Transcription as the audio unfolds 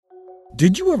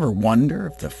Did you ever wonder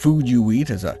if the food you eat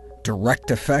has a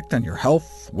direct effect on your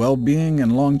health, well-being,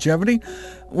 and longevity?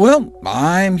 Well,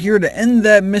 I'm here to end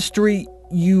that mystery.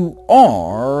 You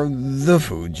are the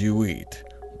food you eat.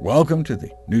 Welcome to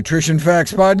the Nutrition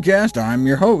Facts Podcast. I'm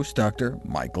your host, Dr.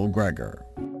 Michael Greger.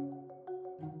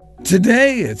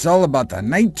 Today, it's all about the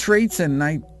nitrates and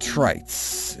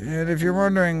nitrites. And if you're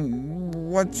wondering,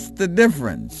 what's the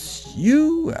difference?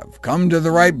 You have come to the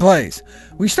right place.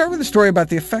 We start with a story about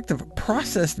the effect of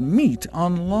processed meat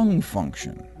on lung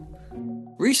function.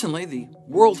 Recently, the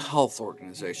World Health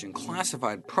Organization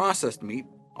classified processed meat,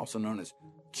 also known as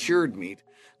cured meat,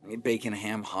 bacon,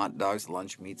 ham, hot dogs,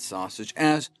 lunch meat, sausage,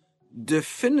 as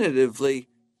definitively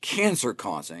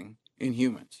cancer-causing in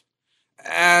humans.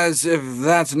 As if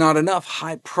that's not enough,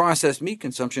 high processed meat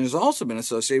consumption has also been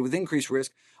associated with increased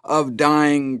risk of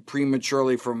dying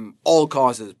prematurely from all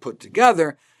causes put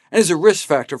together, and is a risk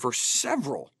factor for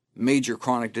several major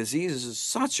chronic diseases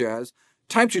such as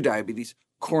type 2 diabetes,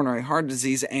 coronary heart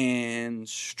disease, and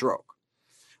stroke.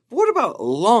 But what about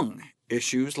lung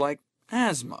issues like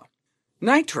asthma?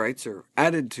 Nitrates are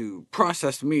added to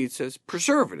processed meats as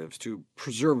preservatives to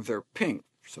preserve their pink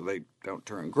so they don't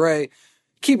turn gray,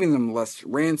 keeping them less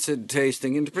rancid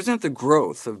tasting, and to prevent the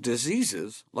growth of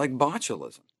diseases like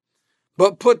botulism.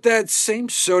 But put that same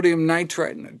sodium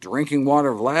nitrite in the drinking water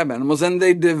of lab animals, and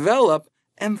they develop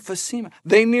emphysema.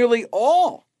 They nearly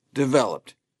all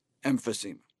developed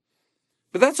emphysema.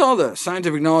 But that's all the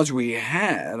scientific knowledge we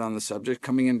had on the subject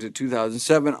coming into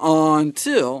 2007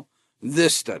 until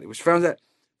this study, which found that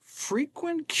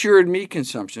frequent cured meat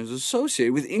consumption is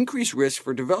associated with increased risk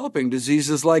for developing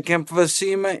diseases like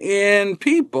emphysema in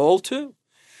people, too.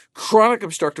 Chronic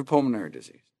obstructive pulmonary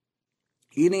disease.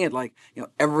 Eating it like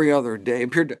every other day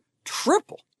appeared to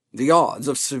triple the odds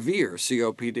of severe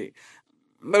COPD.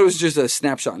 But it was just a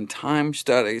snapshot in time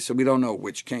study, so we don't know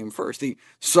which came first, the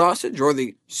sausage or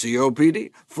the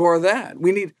COPD. For that,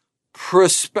 we need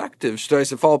prospective studies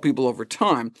to follow people over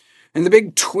time, and the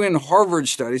big twin Harvard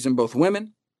studies in both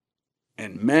women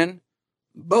and men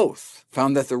both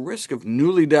found that the risk of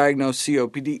newly diagnosed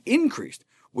COPD increased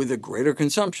with a greater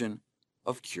consumption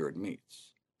of cured meats.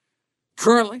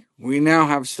 Currently, we now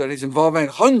have studies involving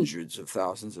hundreds of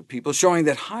thousands of people showing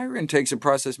that higher intakes of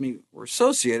processed meat were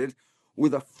associated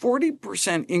with a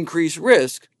 40% increased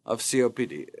risk of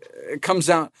COPD. It comes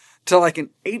out to like an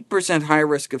 8% higher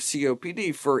risk of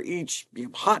COPD for each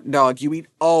hot dog you eat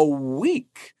a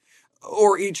week,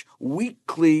 or each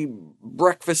weekly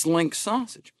breakfast link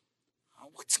sausage.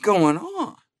 What's going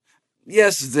on?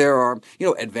 Yes, there are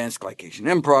advanced glycation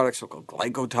end products, so-called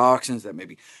glycotoxins, that may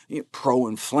be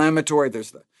pro-inflammatory.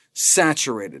 There's the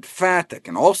saturated fat that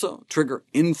can also trigger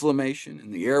inflammation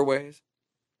in the airways.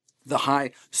 The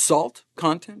high salt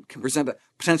content can present a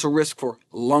potential risk for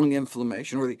lung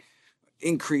inflammation, or the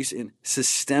increase in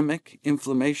systemic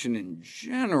inflammation in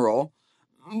general.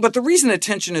 But the reason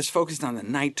attention is focused on the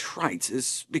nitrites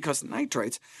is because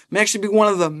nitrites may actually be one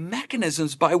of the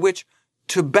mechanisms by which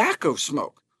tobacco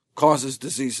smoke causes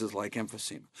diseases like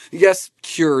emphysema. Yes,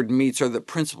 cured meats are the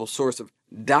principal source of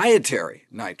dietary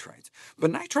nitrites, but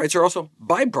nitrites are also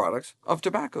byproducts of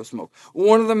tobacco smoke.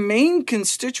 One of the main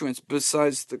constituents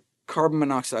besides the carbon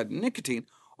monoxide and nicotine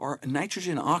are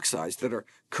nitrogen oxides that are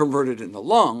converted in the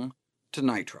lung to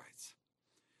nitrites.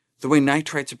 The way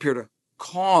nitrites appear to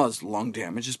cause lung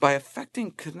damage is by affecting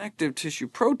connective tissue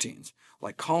proteins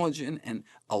like collagen and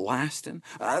elastin.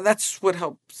 That's what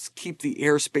helps keep the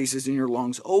air spaces in your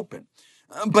lungs open.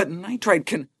 But nitrite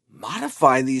can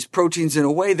modify these proteins in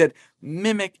a way that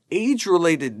mimic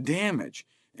age-related damage,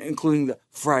 including the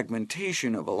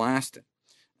fragmentation of elastin.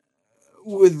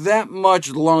 With that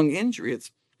much lung injury, it's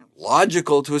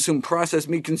logical to assume processed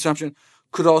meat consumption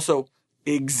could also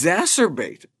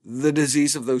exacerbate the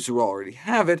disease of those who already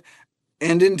have it,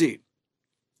 and indeed,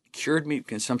 cured meat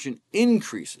consumption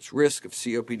increases risk of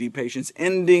COPD patients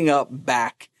ending up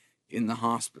back in the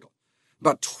hospital,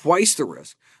 about twice the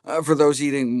risk for those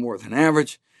eating more than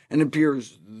average, and it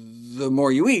appears the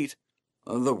more you eat,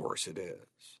 the worse it is.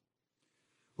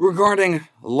 Regarding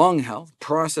lung health,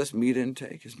 processed meat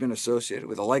intake has been associated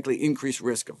with a likely increased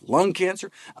risk of lung cancer,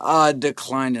 a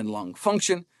decline in lung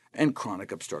function, and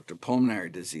chronic obstructive pulmonary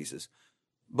diseases.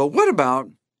 But what about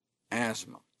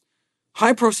asthma?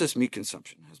 High processed meat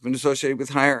consumption has been associated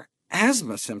with higher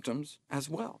asthma symptoms as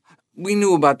well. We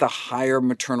knew about the higher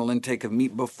maternal intake of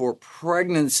meat before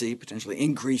pregnancy, potentially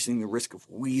increasing the risk of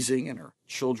wheezing in our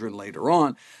children later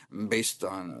on, based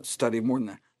on a study of more than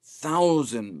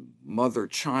 1,000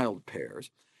 mother-child pairs.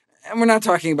 And we're not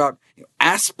talking about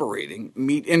aspirating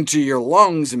meat into your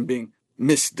lungs and being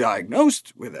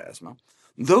misdiagnosed with asthma.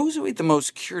 those who ate the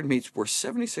most cured meats were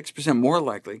 76% more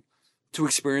likely to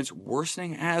experience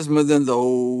worsening asthma than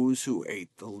those who ate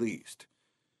the least.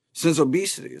 Since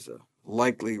obesity is a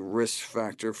likely risk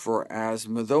factor for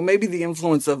asthma, though maybe the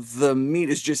influence of the meat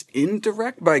is just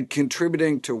indirect by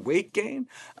contributing to weight gain,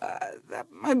 that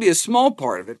might be a small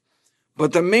part of it,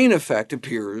 but the main effect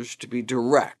appears to be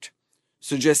direct,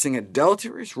 suggesting a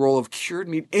deleterious role of cured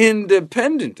meat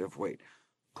independent of weight.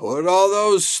 Put all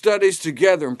those studies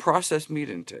together, and processed meat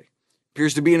intake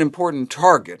appears to be an important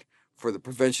target for the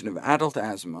prevention of adult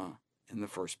asthma in the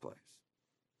first place.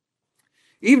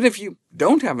 Even if you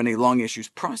don't have any lung issues,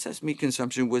 processed meat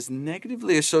consumption was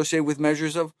negatively associated with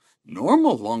measures of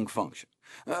normal lung function,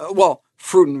 while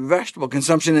fruit and vegetable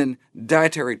consumption and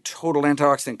dietary total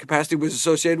antioxidant capacity was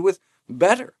associated with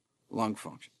better lung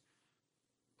function.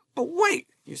 But wait,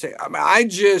 you say, I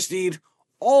just eat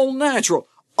all natural,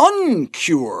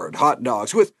 uncured hot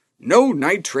dogs with no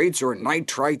nitrates or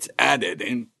nitrites added,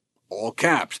 in all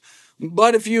caps.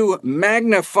 But if you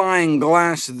magnifying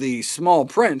glass the small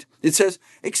print, it says,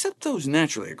 except those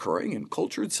naturally occurring in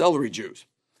cultured celery juice.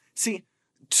 See,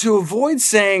 to avoid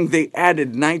saying they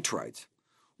added nitrites,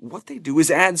 what they do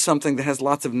is add something that has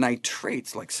lots of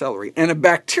nitrates, like celery, and a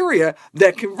bacteria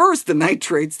that converts the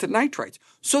nitrates to nitrites.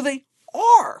 So they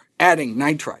are adding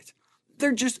nitrites.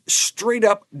 They're just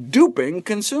straight-up duping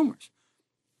consumers.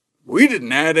 We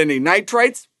didn't add any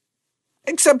nitrites,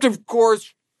 except, of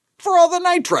course, for all the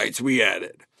nitrites we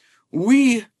added.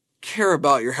 We care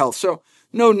about your health, so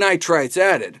no nitrites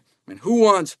added. Who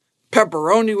wants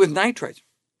pepperoni with nitrites?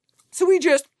 So we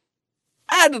just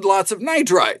added lots of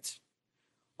nitrites.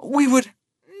 We would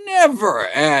never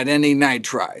add any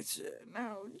nitrites.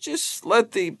 Now, just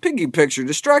let the piggy picture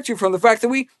distract you from the fact that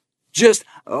we just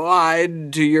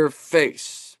lied to your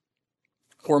face.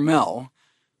 Hormel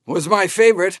was my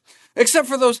favorite, except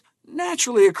for those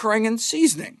naturally occurring in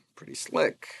seasoning. Pretty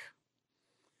slick.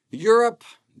 Europe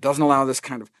doesn't allow this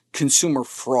kind of consumer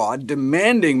fraud,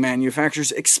 demanding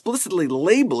manufacturers explicitly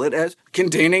label it as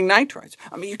containing nitrites.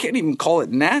 You can't even call it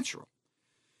natural.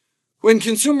 When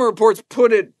Consumer Reports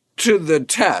put it to the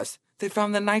test, they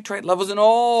found the nitrite levels in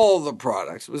all the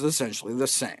products was essentially the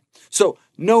same. So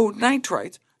no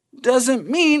nitrites doesn't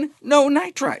mean no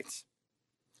nitrites.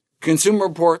 Consumer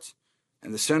Reports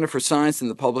and the Center for Science and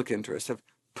the Public Interest have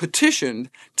petitioned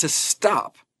to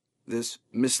stop this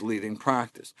misleading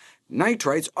practice.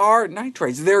 Nitrites are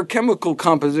nitrites. Their chemical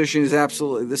composition is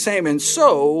absolutely the same, and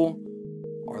so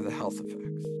are the health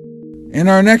effects. In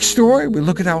our next story, we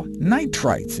look at how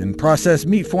nitrites in processed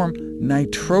meat form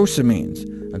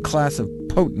nitrosamines, a class of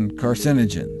potent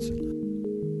carcinogens.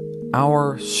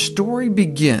 Our story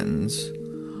begins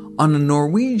on a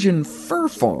Norwegian fur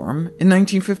farm in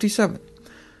 1957.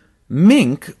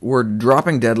 Mink were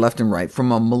dropping dead left and right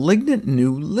from a malignant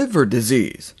new liver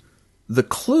disease. The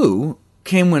clue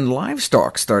came when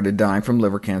livestock started dying from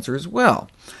liver cancer as well.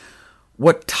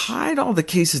 What tied all the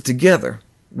cases together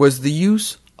was the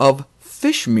use of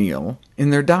fish meal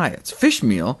in their diets, fish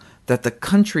meal that the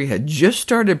country had just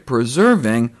started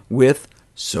preserving with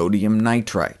sodium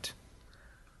nitrite.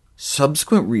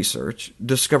 Subsequent research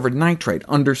discovered nitrite,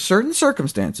 under certain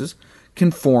circumstances,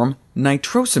 can form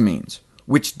nitrosamines,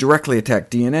 which directly attack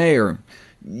DNA or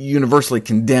universally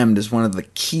condemned as one of the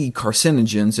key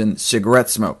carcinogens in cigarette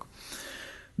smoke.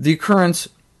 The occurrence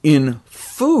in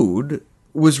food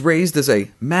was raised as a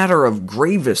matter of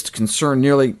gravest concern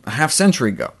nearly a half-century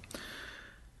ago.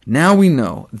 Now we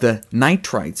know the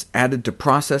nitrites added to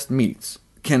processed meats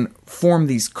can form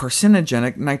these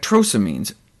carcinogenic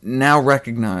nitrosamines, now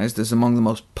recognized as among the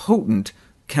most potent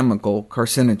chemical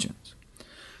carcinogens.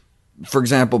 For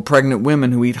example, pregnant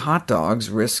women who eat hot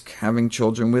dogs risk having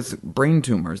children with brain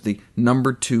tumors, the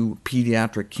number 2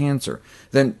 pediatric cancer.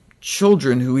 Then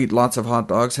children who eat lots of hot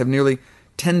dogs have nearly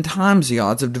 10 times the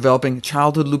odds of developing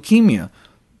childhood leukemia,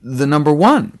 the number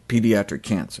 1 pediatric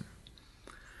cancer.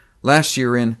 Last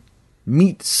year in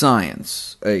Meat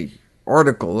Science, an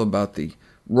article about the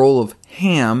role of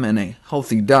ham in a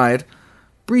healthy diet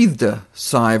breathed a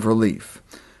sigh of relief.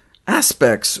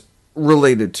 Aspects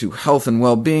related to health and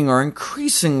well-being are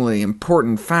increasingly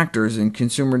important factors in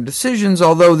consumer decisions,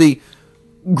 although the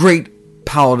great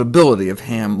palatability of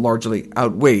ham largely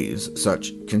outweighs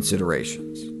such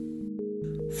considerations.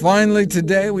 Finally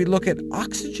today, we look at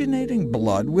oxygenating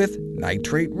blood with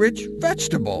nitrate-rich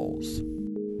vegetables.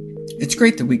 It's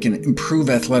great that we can improve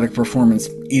athletic performance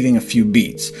eating a few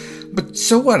beets, but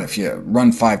so what if you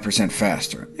run 5%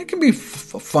 faster? It can be a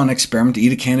fun experiment to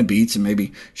eat a can of beets and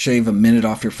maybe shave a minute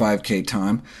off your 5K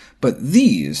time, but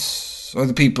these are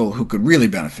the people who could really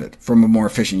benefit from a more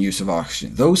efficient use of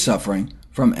oxygen, those suffering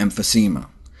from emphysema.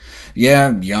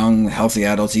 Yeah, young, healthy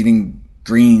adults eating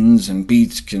greens and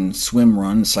beets can swim,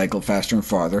 run, cycle faster and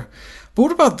farther. But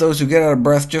what about those who get out of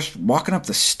breath just walking up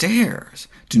the stairs?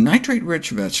 Do nitrate-rich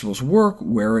vegetables work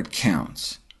where it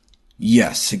counts?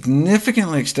 Yes,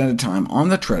 significantly extended time on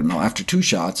the treadmill after 2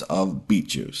 shots of beet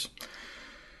juice.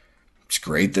 It's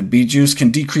great that beet juice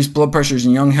can decrease blood pressures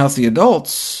in young, healthy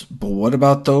adults, but what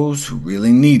about those who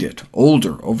really need it?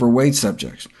 Older, overweight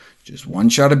subjects. Just 1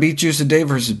 shot of beet juice a day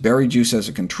versus berry juice as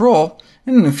a control,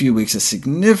 and in a few weeks a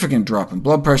significant drop in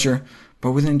blood pressure,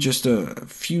 but within just a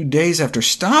few days after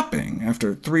stopping,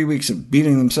 after 3 weeks of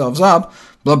beating themselves up,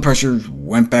 blood pressure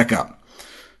went back up.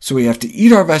 So we have to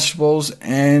eat our vegetables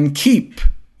and keep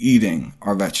eating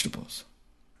our vegetables.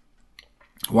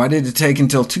 Why did it take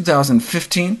until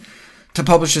 2015 to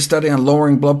publish a study on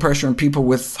lowering blood pressure in people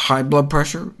with high blood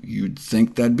pressure? You'd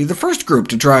think that'd be the first group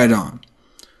to try it on.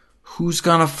 Who's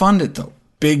going to fund it, though?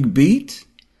 Big Beet?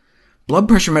 Blood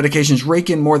pressure medications rake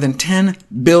in more than $10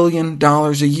 billion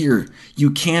a year.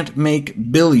 You can't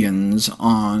make billions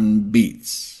on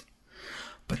beets.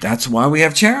 But that's why we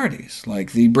have charities,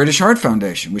 like the British Heart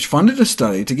Foundation, which funded a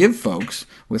study to give folks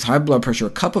with high blood pressure a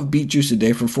cup of beet juice a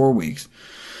day for 4 weeks.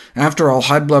 After all,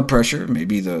 high blood pressure may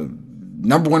be the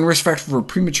 #1 risk factor for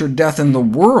premature death in the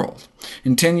world.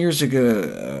 In 10 years, it could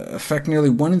affect nearly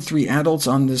 1 in 3 adults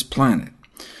on this planet.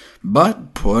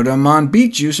 But put them on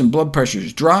beet juice and blood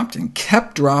pressures dropped and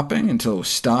kept dropping until it was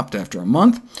stopped after a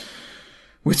month.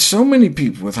 With so many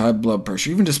people with high blood pressure,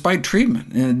 even despite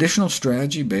treatment, an additional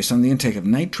strategy based on the intake of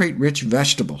nitrate-rich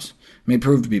vegetables may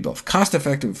prove to be both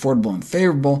cost-effective, affordable, and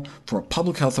favorable for a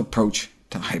public health approach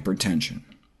to hypertension.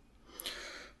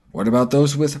 What about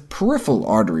those with peripheral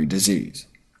artery disease?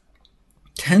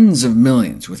 Tens of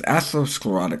millions with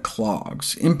atherosclerotic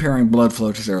clogs, impairing blood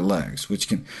flow to their legs, which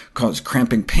can cause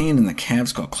cramping pain in the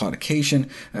calves called claudication,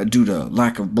 due to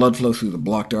lack of blood flow through the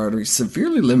blocked arteries,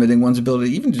 severely limiting one's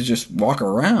ability even to just walk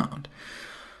around.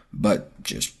 But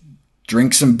just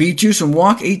drink some beet juice and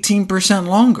walk 18%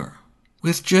 longer,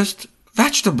 with just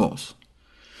vegetables.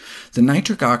 The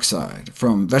nitric oxide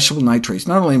from vegetable nitrates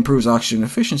not only improves oxygen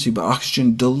efficiency, but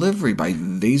oxygen delivery by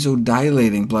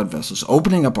vasodilating blood vessels,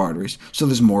 opening up arteries so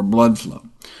there's more blood flow.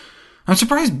 I'm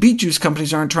surprised beet juice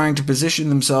companies aren't trying to position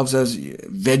themselves as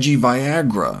veggie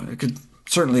Viagra. It could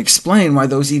certainly explain why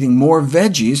those eating more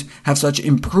veggies have such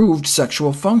improved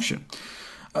sexual function.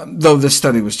 Though this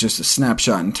study was just a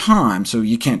snapshot in time, so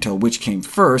you can't tell which came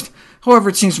first. However,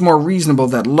 it seems more reasonable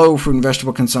that low fruit and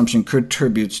vegetable consumption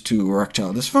contributes to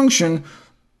erectile dysfunction,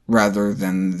 rather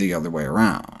than the other way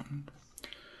around.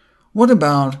 What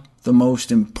about the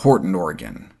most important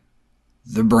organ,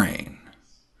 the brain?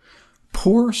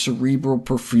 Poor cerebral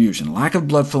perfusion, lack of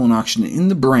blood flow and oxygen in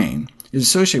the brain, is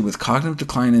associated with cognitive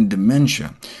decline and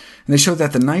dementia, and they show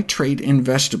that the nitrate in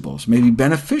vegetables may be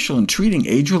beneficial in treating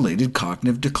age-related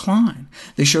cognitive decline.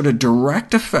 They showed a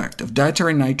direct effect of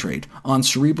dietary nitrate on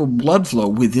cerebral blood flow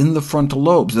within the frontal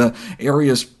lobes, the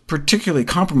areas particularly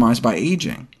compromised by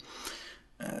aging.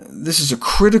 This is a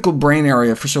critical brain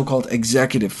area for so-called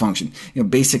executive function,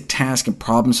 basic task and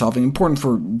problem-solving, important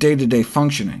for day-to-day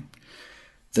functioning.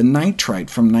 The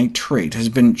nitrite from nitrate has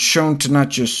been shown to not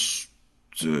just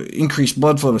increase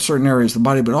blood flow to certain areas of the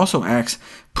body, but also acts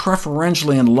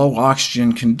preferentially in low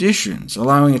oxygen conditions,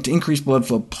 allowing it to increase blood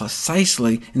flow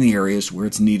precisely in the areas where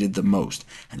it's needed the most.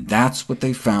 And that's what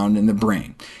they found in the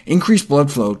brain. Increased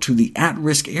blood flow to the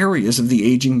at-risk areas of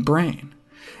the aging brain.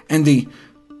 And the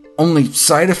only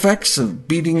side effects of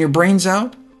beating your brains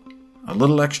out? A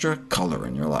little extra color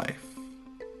in your life.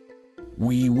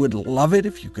 We would love it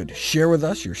if you could share with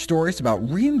us your stories about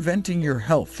reinventing your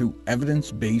health through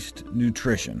evidence-based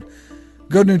nutrition.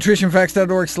 Go to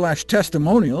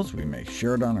nutritionfacts.org/testimonials. We may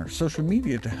share it on our social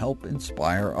media to help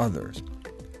inspire others.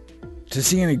 To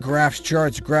see any graphs,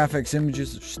 charts, graphics,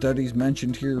 images, or studies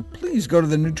mentioned here, please go to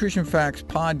the Nutrition Facts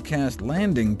podcast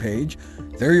landing page.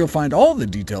 There you'll find all the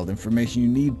detailed information you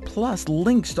need, plus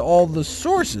links to all the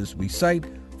sources we cite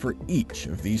for each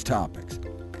of these topics.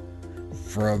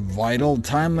 For a vital,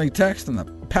 timely text on the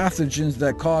pathogens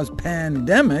that cause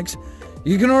pandemics,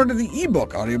 you can order the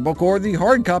ebook, audiobook, or the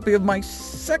hard copy of my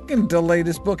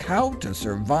second-to-latest book, How to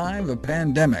Survive a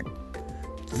Pandemic.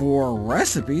 For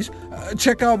recipes,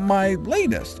 check out my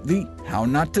latest, the How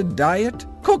Not to Diet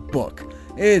cookbook.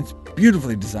 It's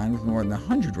beautifully designed with more than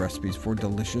 100 recipes for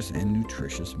delicious and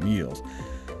nutritious meals.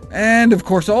 And of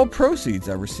course, all proceeds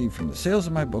I receive from the sales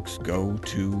of my books go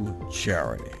to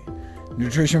charity.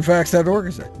 NutritionFacts.org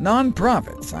is a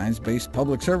non-profit, science-based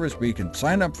public service where you can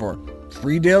sign up for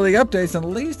free daily updates on the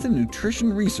latest in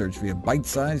nutrition research via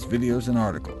bite-sized videos and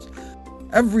articles.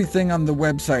 Everything on the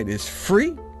website is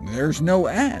free, There's no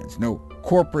ads, no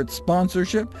corporate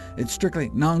sponsorship. It's strictly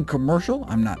non-commercial.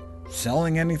 I'm not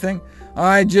selling anything.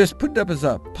 I just put it up as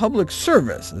a public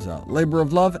service, as a labor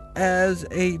of love, as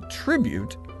a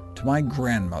tribute to my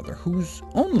grandmother, whose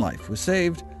own life was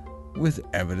saved with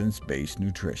evidence-based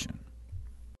nutrition.